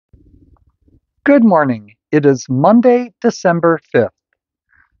Good morning. It is Monday, December 5th.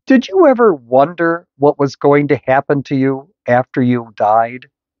 Did you ever wonder what was going to happen to you after you died?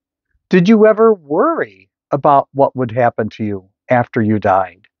 Did you ever worry about what would happen to you after you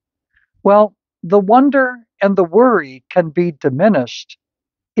died? Well, the wonder and the worry can be diminished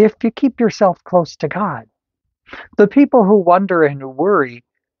if you keep yourself close to God. The people who wonder and who worry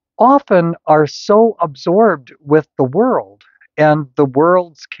often are so absorbed with the world and the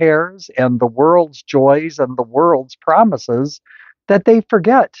world's cares and the world's joys and the world's promises that they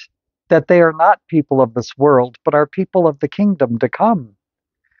forget that they are not people of this world, but are people of the kingdom to come.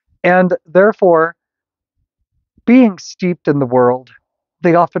 And therefore, being steeped in the world,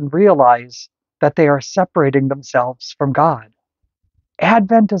 they often realize that they are separating themselves from God.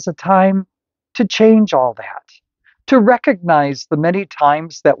 Advent is a time to change all that, to recognize the many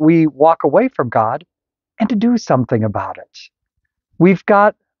times that we walk away from God and to do something about it. We've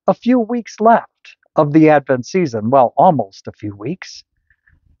got a few weeks left of the Advent season, well, almost a few weeks.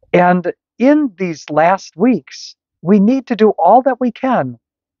 And in these last weeks, we need to do all that we can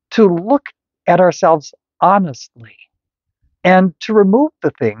to look at ourselves honestly and to remove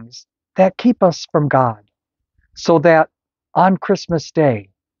the things that keep us from God so that on Christmas Day,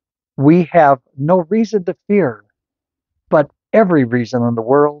 we have no reason to fear, but every reason in the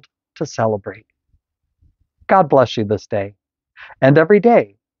world to celebrate. God bless you this day and every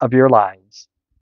day of your lives.